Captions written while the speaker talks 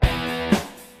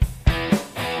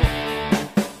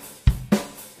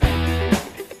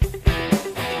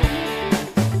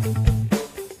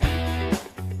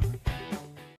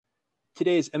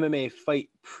today's MMA fight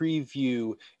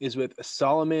preview is with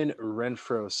Solomon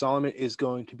Renfro. Solomon is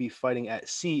going to be fighting at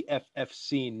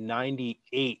CFFC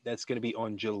 98. That's going to be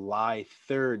on July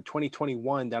 3rd,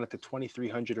 2021, down at the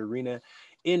 2300 Arena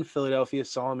in Philadelphia.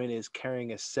 Solomon is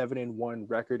carrying a 7-1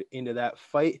 record into that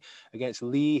fight against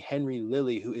Lee Henry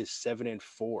Lilly, who is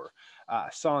 7-4.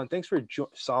 Solomon,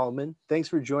 thanks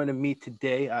for joining me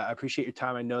today. I appreciate your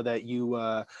time. I know that you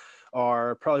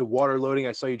are probably water loading.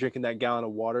 I saw you drinking that gallon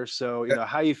of water. So,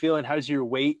 how are you feeling? How's your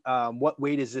weight? What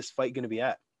weight is this fight going to be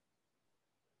at?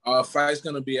 Fight's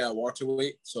going to be at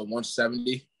welterweight, so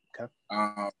 170. Okay.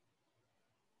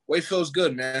 Weight feels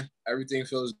good, man. Everything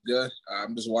feels good.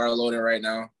 I'm just water loading right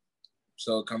now,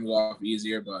 so it comes off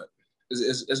easier, but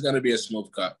it's going to be a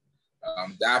smooth cut.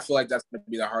 I feel like that's going to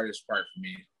be the hardest part for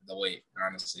me, the weight,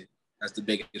 honestly. That's the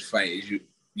biggest fight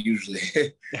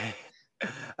usually.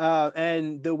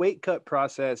 And the weight cut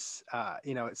process,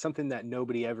 it's something that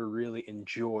nobody ever really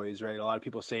enjoys, right? A lot of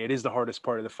people say it is the hardest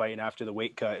part of the fight. And after the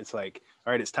weight cut, it's like,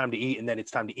 all right, it's time to eat. And then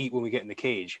it's time to eat when we get in the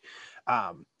cage.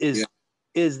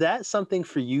 Is that something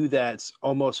for you that's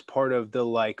almost part of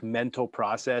the mental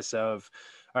process of,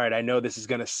 all right, I know this is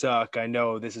going to suck. I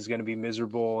know this is going to be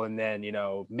miserable. And then,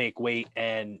 make weight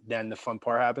and then the fun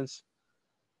part happens?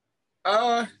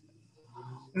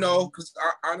 No, because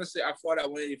honestly, I fought at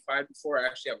 185 before. I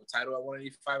actually have a title at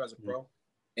 185 as a pro,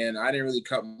 and I didn't really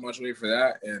cut much weight for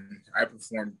that, and I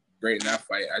performed great in that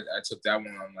fight. I took that one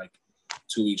on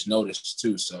 2 weeks' notice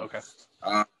too. So, okay.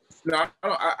 No,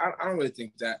 I don't really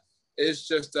think that. It's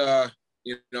just at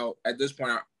this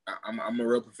point, I'm a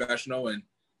real professional, and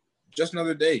just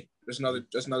another day, just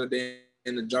another day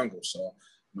in the jungle. So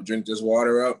I'm gonna drink this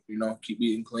water up, keep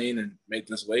eating clean and make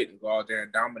this weight and go out there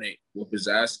and dominate, whoop his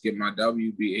ass, get my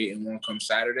W, be 8-1 come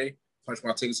Saturday, punch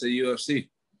my tickets to the UFC.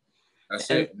 That's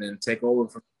it, and then take over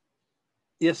from.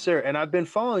 Yes, sir. And I've been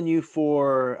following you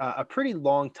for a pretty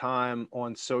long time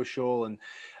on social, and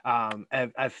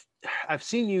I've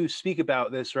seen you speak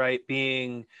about this, right?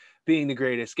 Being the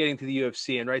greatest, getting to the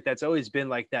UFC, and right, that's always been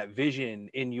that vision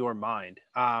in your mind.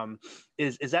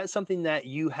 Is that something that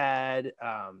you had,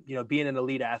 being an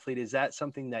elite athlete, is that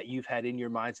something that you've had in your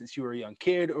mind since you were a young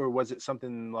kid, or was it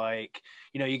something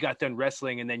you got done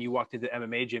wrestling and then you walked into the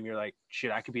MMA gym, you're like,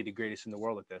 shit, I could be the greatest in the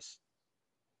world at this?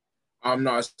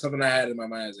 No, it's something I had in my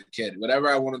mind as a kid. Whatever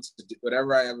I wanted to do,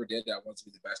 whatever I ever did, I wanted to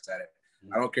be the best at it.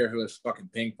 I don't care if it was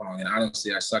fucking ping pong, and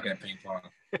honestly, I suck at ping pong,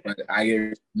 but I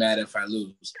get mad if I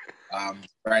lose.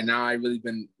 Right now, I really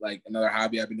been another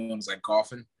hobby I've been doing is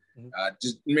golfing.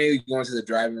 Just mainly going to the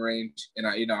driving range, and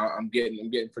I'm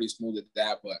getting pretty smooth at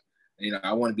that. But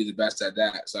I want to be the best at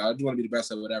that, so I do want to be the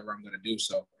best at whatever I'm going to do.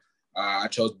 So I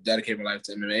chose to dedicate my life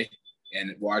to MMA,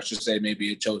 and I should say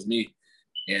maybe it chose me,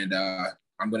 and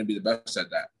I'm going to be the best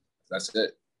at that. That's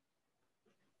it.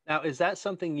 Now, is that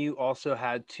something you also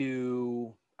had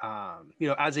to,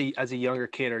 as a younger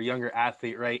kid or younger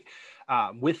athlete, right?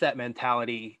 With that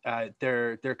mentality,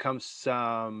 there comes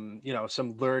some,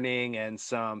 some learning and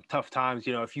some tough times.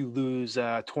 If you lose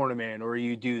a tournament or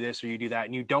you do this or you do that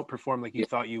and you don't perform like you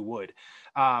thought you would.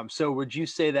 So would you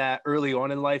say that early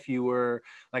on in life you were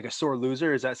like a sore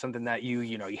loser? Is that something that you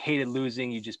hated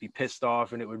losing? You'd just be pissed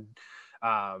off and it would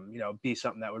be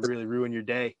something that would really ruin your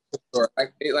day?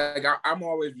 I'm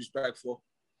always respectful,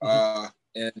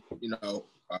 and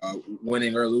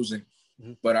winning or losing,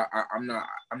 but I'm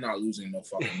not losing no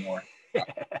fucking more.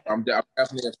 I'm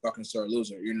definitely a fucking sore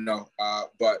loser,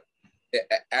 but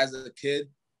as a kid,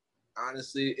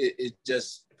 honestly, it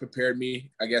just prepared me.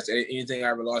 I guess anything I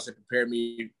ever lost, it prepared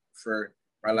me for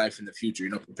my life in the future.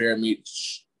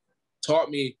 Taught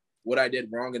me what I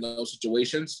did wrong in those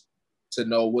situations, to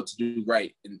know what to do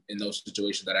right in those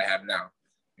situations that I have now,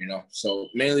 So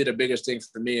mainly the biggest thing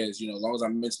for me is, as long as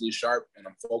I'm mentally sharp and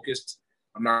I'm focused,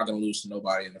 I'm not going to lose to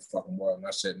nobody in the fucking world. And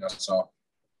that's it. And that's all.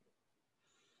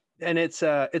 And it's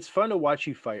fun to watch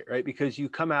you fight, right? Because you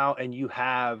come out and you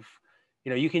have,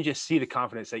 you can just see the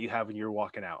confidence that you have when you're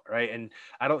walking out, right? And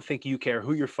I don't think you care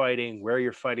who you're fighting, where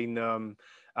you're fighting them.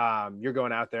 You're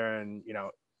going out there and,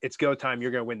 it's go time.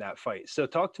 You're going to win that fight. So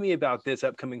talk to me about this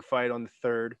upcoming fight on the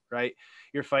 3rd, right?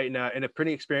 You're fighting in a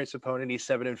pretty experienced opponent. He's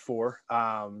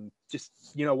 7-4. Just,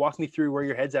 walk me through where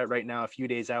your head's at right now, a few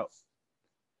days out.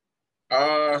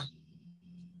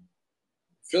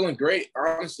 Feeling great,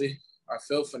 honestly. I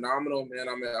feel phenomenal, man.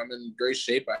 I'm in great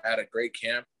shape. I had a great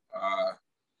camp.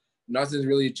 Nothing's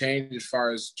really changed as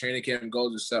far as training camp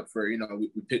goes, except for,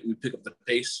 we pick up the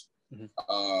pace.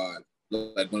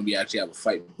 When we actually have a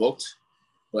fight booked.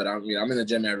 But I'm in the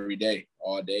gym every day,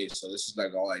 all day. So this is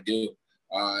all I do.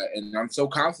 And I'm so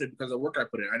confident because of the work I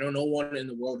put in. I know no one in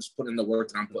the world is putting in the work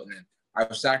that I'm putting in.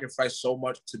 I've sacrificed so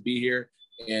much to be here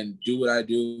and do what I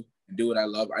do and do what I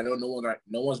love. I know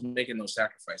no one's making no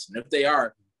sacrifice. And if they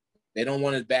are, they don't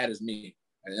want it as bad as me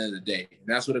at the end of the day. And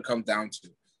that's what it comes down to.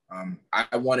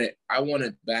 I want it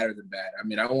better than bad. I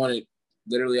mean, I want it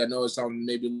literally, I know it sounds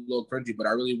maybe a little cringy, but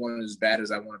I really want it as bad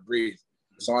as I want to breathe.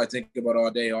 That's all I think about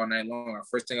all day, all night long.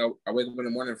 First thing I wake up in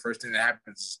the morning, first thing that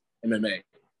happens is MMA.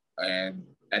 And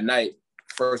at night,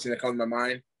 first thing that comes to my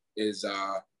mind is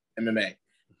MMA.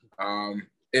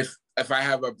 If I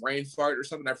have a brain fart or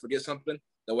something, I forget something,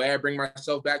 the way I bring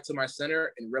myself back to my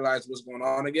center and realize what's going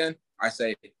on again, I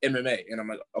say MMA. And I'm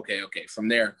like, okay. From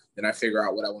there, then I figure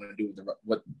out what I want to do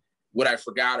with what I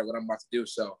forgot or what I'm about to do.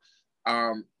 So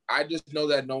I just know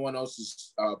that no one else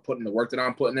is putting the work that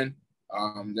I'm putting in.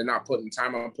 They're not putting the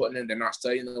time I'm putting in. They're not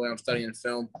studying the way I'm studying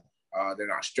film. They're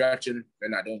not stretching. They're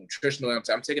not doing nutritional.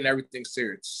 I'm taking everything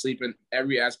serious. Sleeping,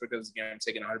 every aspect of this game, I'm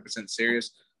taking 100%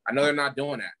 serious. I know they're not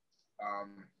doing that.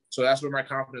 So that's where my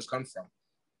confidence comes from.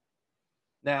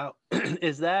 Now,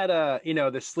 is that,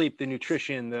 the sleep, the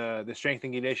nutrition, the strength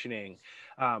and conditioning,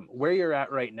 where you're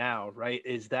at right now, right?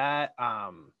 Is that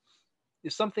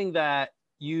is something that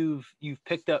you've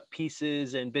picked up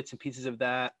pieces and bits and pieces of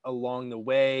that along the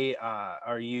way?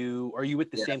 Are you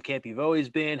with the same camp you've always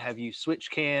been? Have you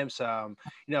switched camps?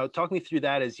 Talk me through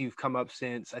that as you've come up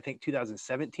since, I think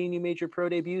 2017, you made your pro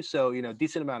debut. So,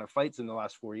 decent amount of fights in the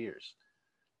last 4 years.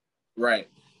 Right.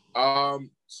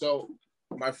 So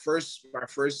my first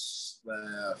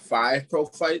 5 pro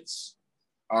fights,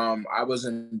 I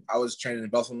was training in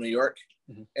Buffalo, New York.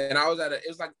 Mm-hmm. And I was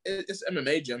it's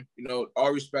MMA gym,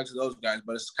 all respect to those guys,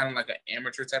 but it's kind of like an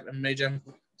amateur type MMA gym.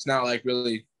 It's not like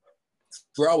really,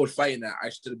 for all with fighting that, I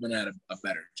should have been at a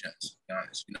better gym, to be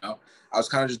honest. I was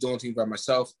kind of just doing things by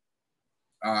myself.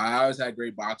 I always had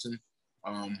great boxing.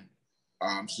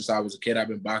 Since I was a kid, I've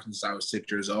been boxing since I was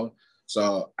 6 years old.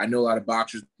 So I know a lot of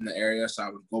boxers in the area. So I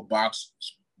would go box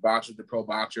with the pro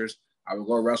boxers. I would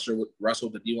go wrestle with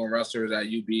the D1 wrestlers at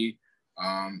UB.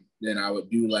 Then I would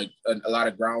do like a lot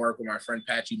of groundwork with my friend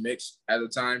Patchy Mix at the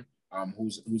time,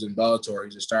 who's in Bellator.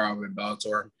 He's a star over in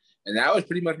Bellator. And that was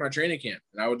pretty much my training camp.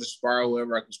 And I would just spar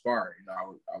whoever I could spar.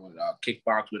 I would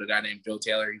kickbox with a guy named Joe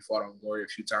Taylor. He fought on Glory a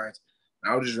few times.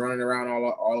 And I was just running around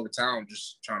all over town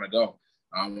just trying to go.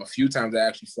 A few times I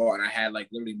actually fought, and I had like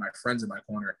literally my friends in my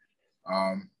corner.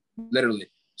 Literally.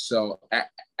 So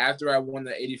after I won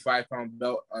the 85-pound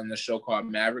belt on the show called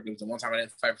Maverick, it was the one time I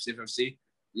didn't fight for CFFC.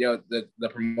 The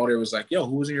promoter was like, "Yo,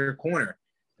 who's in your corner?"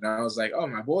 And I was like, "Oh,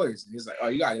 my boys." And he's like, "Oh,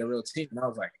 you gotta get a real team." And I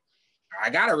was like,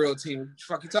 "I got a real team. What the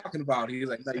fuck you talking about?" He was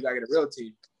like, "No, you gotta get a real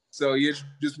team." So he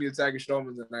introduced me to Tiger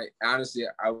Strowman, and honestly,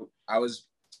 I was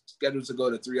scheduled to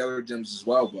go to 3 other gyms as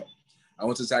well, but I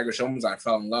went to Tiger Strowman's. I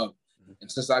fell in love. And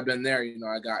since I've been there,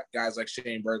 I got guys like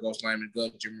Shane Burgos, Lyman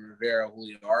Good, Jimmy Rivera,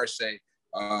 Julio Arce,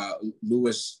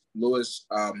 Lewis,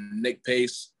 Nick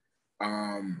Pace.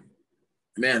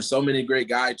 Man, so many great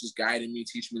guys just guiding me,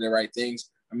 teaching me the right things.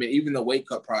 I mean, even the weight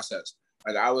cut process.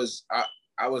 Like I was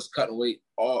cutting weight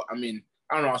I don't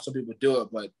know how some people do it,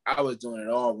 but I was doing it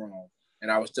all wrong,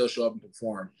 and I would still show up and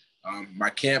perform. My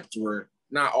camps were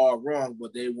not all wrong,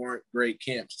 but they weren't great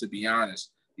camps, to be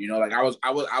honest. I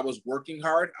was working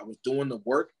hard. I was doing the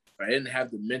work, but I didn't have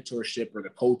the mentorship or the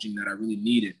coaching that I really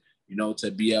needed,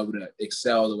 to be able to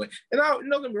excel the way. And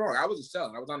don't get me wrong, I was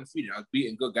excelling. I was undefeated. I was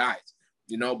beating good guys,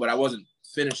 but I wasn't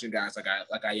finishing guys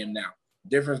like I am now.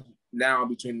 Difference now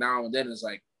between now and then is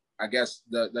like, I guess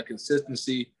the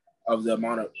consistency of the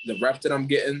amount of the reps that I'm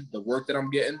getting, the work that I'm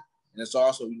getting, and it's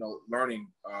also learning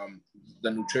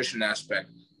the nutrition aspect,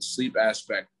 the sleep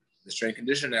aspect, the strength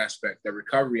conditioning aspect, the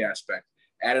recovery aspect.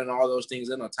 Adding all those things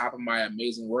in on top of my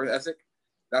amazing work ethic,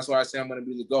 that's why I say I'm going to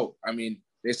be the GOAT. I mean,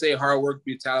 they say hard work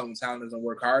beats talent when talent doesn't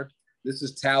work hard. This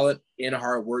is talent and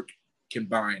hard work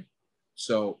combined.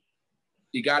 So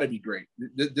you got to be great.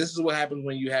 This is what happens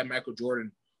when you have Michael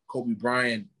Jordan, Kobe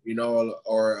Bryant,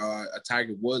 or a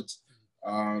Tiger Woods,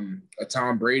 a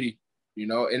Tom Brady,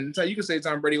 And so you can say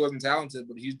Tom Brady wasn't talented,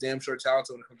 but he's damn sure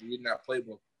talented when it comes to reading that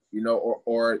playbook,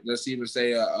 or let's even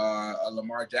say a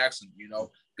Lamar Jackson,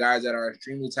 guys that are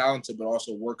extremely talented but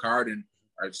also work hard and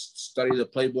study the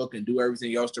playbook and do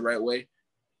everything else the right way.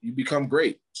 You become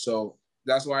great. So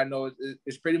that's why I know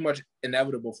it's pretty much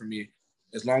inevitable for me,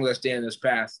 as long as I stay in this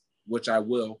path, which I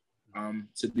will,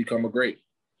 to become a great.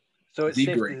 So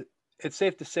it's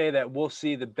safe to say that we'll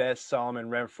see the best Solomon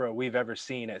Renfro we've ever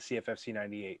seen at CFFC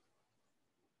 98.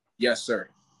 Yes, sir.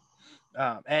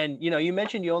 And you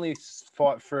mentioned you only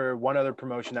fought for one other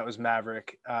promotion, that was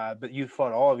Maverick, but you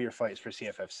fought all of your fights for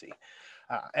CFFC.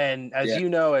 And as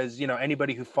Yeah.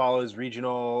 Anybody who follows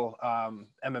regional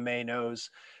MMA knows,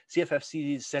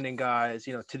 CFFC is sending guys,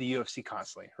 to the UFC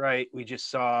constantly, right? We just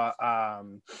saw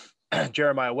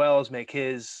Jeremiah Wells make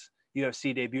his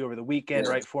UFC debut over the weekend,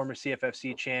 right? Former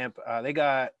CFFC champ. They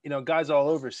got, guys all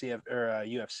over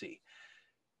UFC.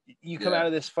 You come out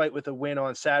of this fight with a win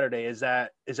on Saturday. Is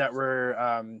that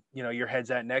where your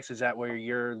head's at next? Is that where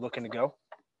you're looking to go?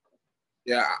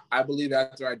 Yeah, I believe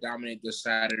after I dominate this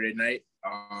Saturday night,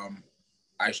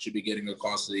 I should be getting a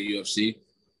call to the UFC,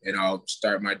 and I'll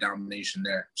start my domination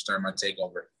there, start my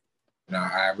takeover.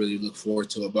 I really look forward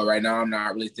to it. But right now, I'm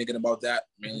not really thinking about that.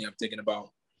 Mainly, I'm thinking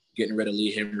about getting rid of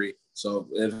Lee Henry. So,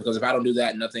 because if I don't do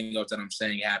that, nothing else that I'm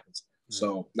saying happens. Mm-hmm.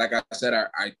 So, like I said,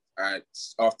 I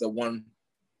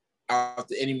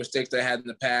after any mistakes that I had in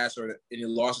the past or any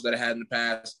losses that I had in the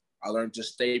past, I learned to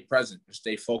stay present and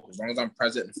stay focused. As long as I'm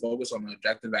present and focused on the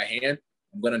objective at hand,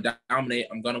 I'm going to dominate.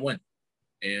 I'm going to win.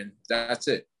 And that's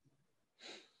it.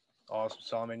 Awesome,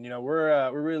 Solomon.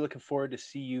 We're really looking forward to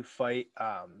see you fight.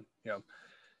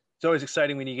 It's always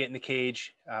exciting when you get in the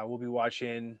cage. We'll be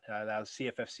watching that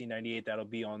CFFC 98. That'll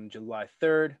be on July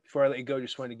 3rd. Before I let you go,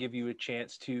 just wanted to give you a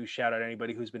chance to shout out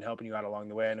anybody who's been helping you out along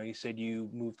the way. I know you said you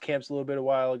moved camps a little bit a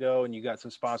while ago and you got some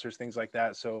sponsors, things like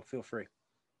that. So feel free.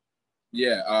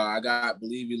 Yeah, I got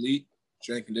Believe Elite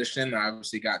Strength and Conditioning. I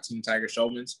obviously got Team Tiger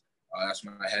Showman's.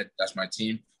 That's my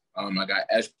team. I got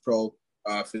Edge Pro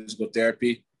Physical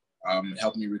Therapy,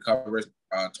 helping me recover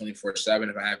 24/7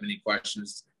 if I have any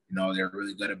questions. They're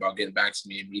really good about getting back to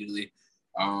me immediately.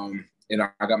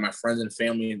 I got my friends and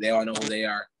family. They all know who they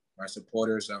are. My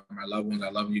supporters, my loved ones. I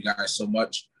love you guys so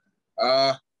much.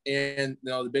 And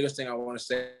the biggest thing I want to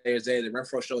say is, the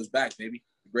Renfro Show is back, baby.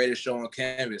 The greatest show on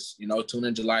canvas. Tune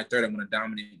in July 3rd. I'm going to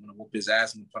dominate. I'm going to whoop his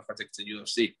ass and punch my ticket to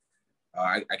UFC.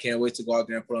 I can't wait to go out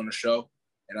there and put on the show.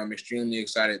 And I'm extremely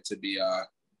excited to be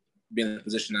in the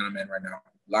position that I'm in right now.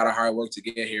 A lot of hard work to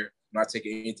get here. I'm not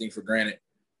taking anything for granted.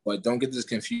 But don't get this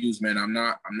confused, man. I'm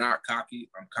not cocky.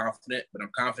 I'm confident, but I'm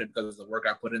confident because of the work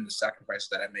I put in, the sacrifices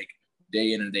that I make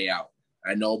day in and day out.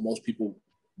 I know most people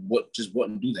just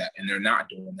wouldn't do that, and they're not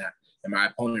doing that. And my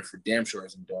opponent for damn sure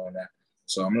isn't doing that.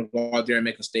 So I'm going to go out there and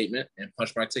make a statement and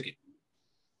punch my ticket.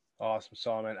 Awesome,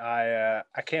 Solomon. I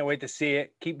can't wait to see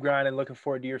it. Keep grinding. Looking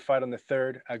forward to your fight on the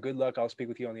 3rd. Good luck. I'll speak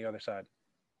with you on the other side.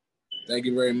 Thank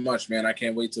you very much, man. I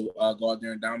can't wait to go out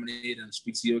there and dominate and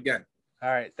speak to you again.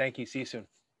 All right. Thank you. See you soon.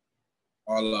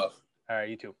 All love. All right.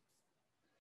 You too.